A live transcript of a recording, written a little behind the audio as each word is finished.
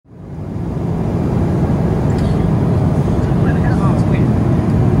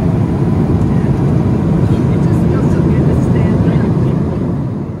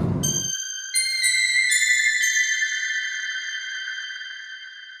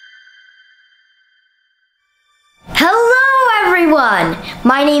everyone!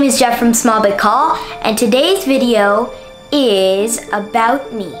 My name is Jeff from Small Big Call, and today's video is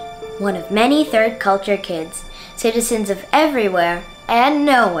about me, one of many third culture kids, citizens of everywhere and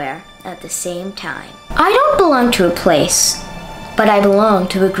nowhere at the same time. I don't belong to a place, but I belong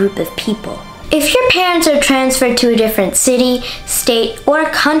to a group of people. If your parents are transferred to a different city, state, or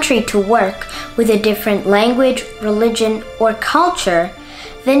country to work with a different language, religion, or culture,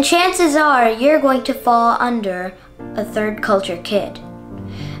 then chances are you're going to fall under a third culture kid.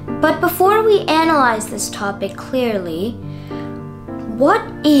 But before we analyze this topic clearly, what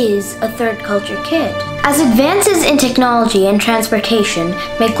is a third culture kid? As advances in technology and transportation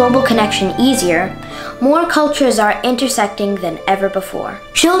make global connection easier, more cultures are intersecting than ever before.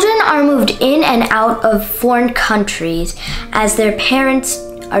 Children are moved in and out of foreign countries as their parents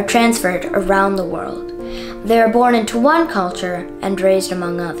are transferred around the world. They are born into one culture and raised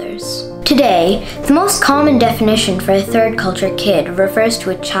among others. Today, the most common definition for a third culture kid refers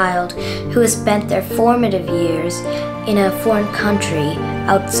to a child who has spent their formative years in a foreign country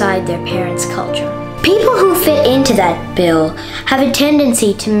outside their parents' culture. People who fit into that bill have a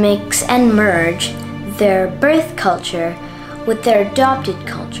tendency to mix and merge their birth culture with their adopted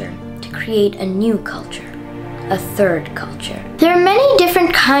culture to create a new culture. A third culture. There are many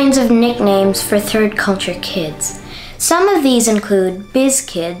different kinds of nicknames for third culture kids. Some of these include biz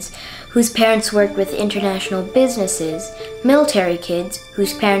kids, whose parents worked with international businesses, military kids,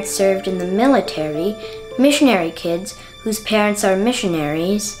 whose parents served in the military, missionary kids, whose parents are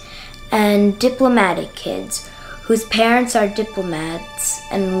missionaries, and diplomatic kids, whose parents are diplomats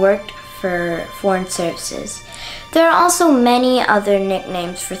and worked for foreign services. There are also many other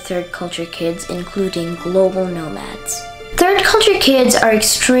nicknames for third culture kids, including global nomads. Third culture kids are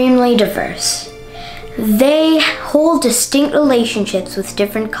extremely diverse. They hold distinct relationships with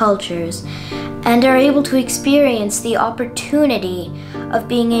different cultures and are able to experience the opportunity of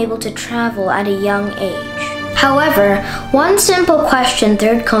being able to travel at a young age. However, one simple question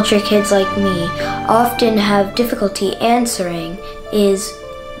third culture kids like me often have difficulty answering is,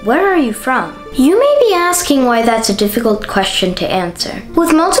 where are you from? You may be asking why that's a difficult question to answer.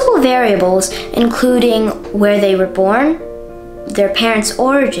 With multiple variables, including where they were born, their parents'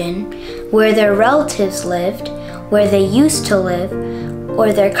 origin, where their relatives lived, where they used to live,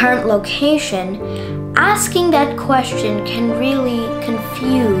 or their current location, asking that question can really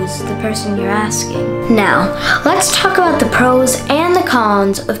confuse the person you're asking. Now, let's talk about the pros and the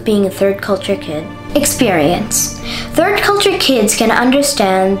cons of being a third culture kid. Experience. Third culture kids can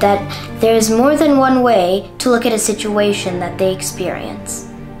understand that there is more than one way to look at a situation that they experience.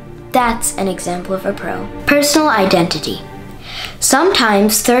 That's an example of a pro. Personal identity.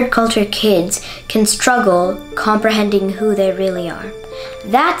 Sometimes third culture kids can struggle comprehending who they really are.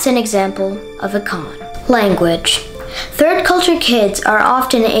 That's an example of a con. Language. Third culture kids are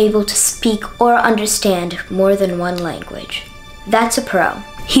often able to speak or understand more than one language. That's a pro.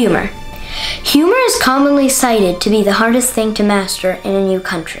 Humor. Humor is commonly cited to be the hardest thing to master in a new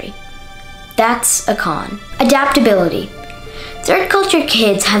country. That's a con. Adaptability. Third culture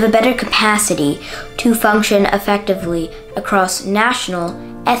kids have a better capacity to function effectively across national,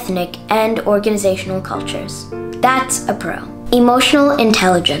 ethnic, and organizational cultures. That's a pro. Emotional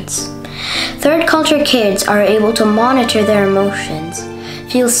intelligence. Third culture kids are able to monitor their emotions,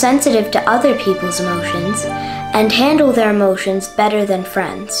 feel sensitive to other people's emotions, and handle their emotions better than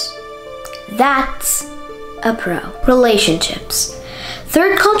friends. That's a pro. Relationships.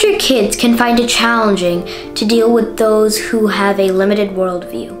 Third culture kids can find it challenging to deal with those who have a limited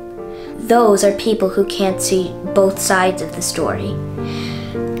worldview. Those are people who can't see both sides of the story.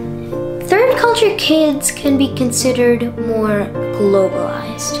 Third culture kids can be considered more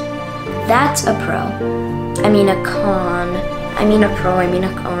globalized. That's a pro. I mean a con. I mean a pro, I mean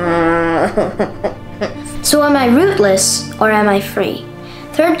a con. So am I rootless or am I free?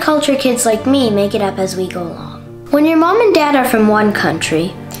 Third culture kids like me make it up as we go along. When your mom and dad are from one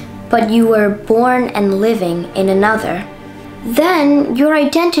country, but you were born and living in another, then your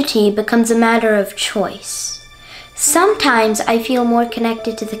identity becomes a matter of choice. Sometimes I feel more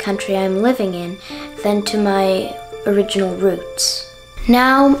connected to the country I'm living in than to my original roots.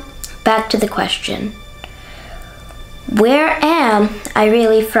 Now, back to the question. Where am I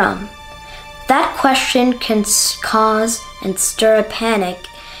really from? That question can cause and stir a panic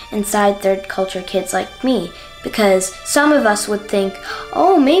inside third culture kids like me, because some of us would think,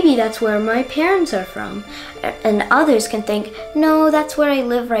 oh, maybe that's where my parents are from, and others can think, no, that's where I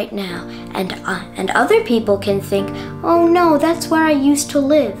live right now, and other people can think, oh no, that's where I used to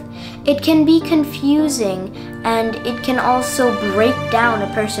live. It can be confusing and it can also break down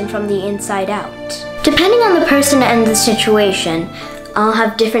a person from the inside out. Depending on the person and the situation, I'll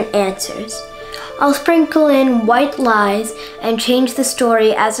have different answers. I'll sprinkle in white lies and change the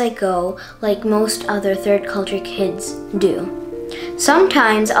story as I go, like most other third culture kids do.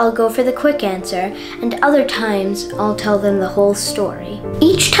 Sometimes I'll go for the quick answer, and other times I'll tell them the whole story.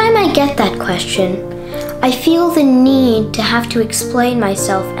 Each time I get that question, I feel the need to have to explain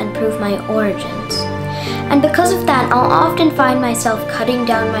myself and prove my origins. And because of that, I'll often find myself cutting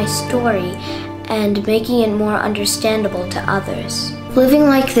down my story and making it more understandable to others. Living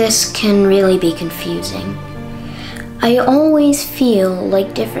like this can really be confusing. I always feel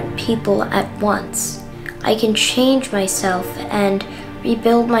like different people at once. I can change myself and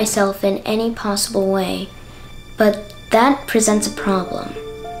rebuild myself in any possible way, but that presents a problem.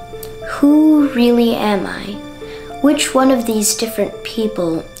 Who really am I? Which one of these different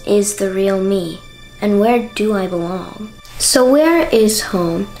people is the real me? And where do I belong? So where is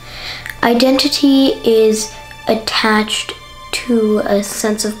home? Identity is attached to a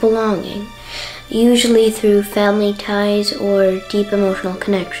sense of belonging, usually through family ties or deep emotional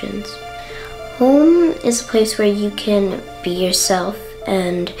connections. Home is a place where you can be yourself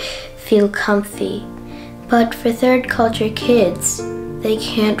and feel comfy, but for third culture kids, they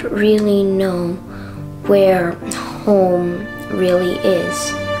can't really know where home really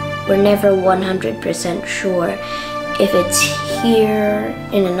is. We're never 100% sure if it's here,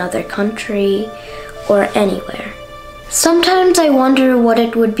 in another country, or anywhere. Sometimes I wonder what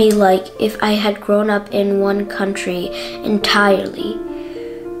it would be like if I had grown up in one country entirely,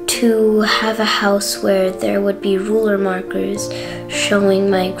 to have a house where there would be ruler markers showing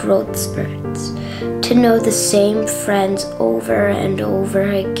my growth spurts, to know the same friends over and over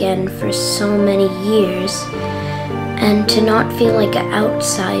again for so many years, and to not feel like an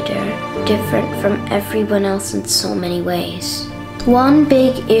outsider, different from everyone else in so many ways. One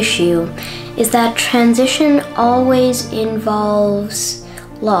big issue is that transition always involves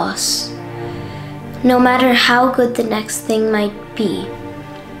loss, no matter how good the next thing might be.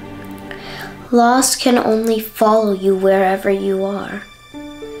 Loss can only follow you wherever you are.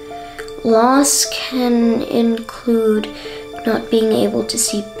 Loss can include not being able to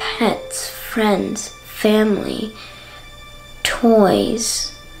see pets, friends, family,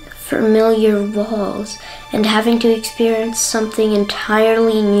 toys, familiar walls, and having to experience something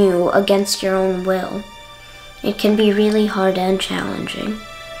entirely new against your own will. It can be really hard and challenging.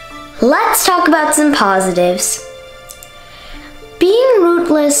 Let's talk about some positives. Being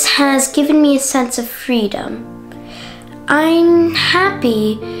rootless has given me a sense of freedom. I'm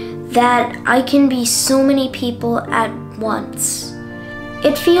happy that I can be so many people at once.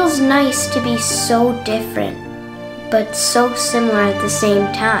 It feels nice to be so different, but so similar at the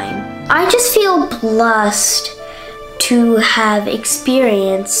same time. I just feel blessed to have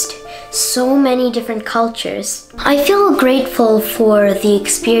experienced so many different cultures. I feel grateful for the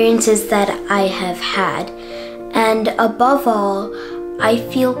experiences that I have had, and above all, I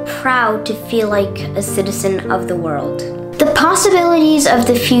feel proud to feel like a citizen of the world. The possibilities of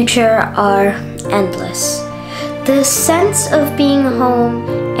the future are endless. The sense of being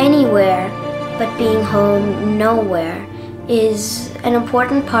home anywhere but being home nowhere is an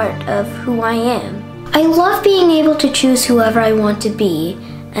important part of who I am. I love being able to choose whoever I want to be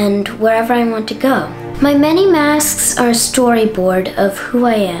and wherever I want to go. My many masks are a storyboard of who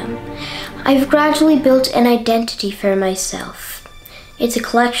I am. I've gradually built an identity for myself. It's a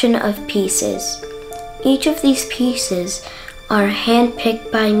collection of pieces. Each of these pieces are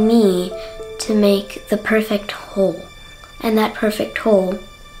handpicked by me to make the perfect whole, and that perfect whole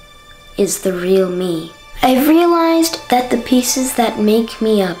is the real me. I've realized that the pieces that make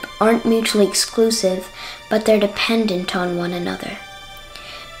me up aren't mutually exclusive, but they're dependent on one another.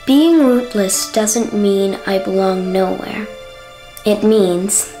 Being rootless doesn't mean I belong nowhere. It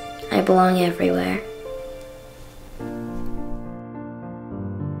means I belong everywhere.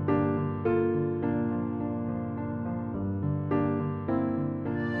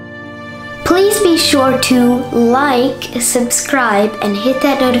 Please be sure to like, subscribe, and hit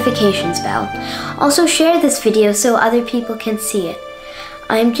that notifications bell. Also share this video so other people can see it.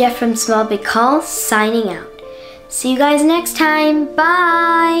 I'm Jeff from Small Big Call, signing out. See you guys next time.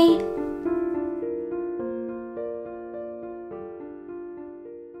 Bye!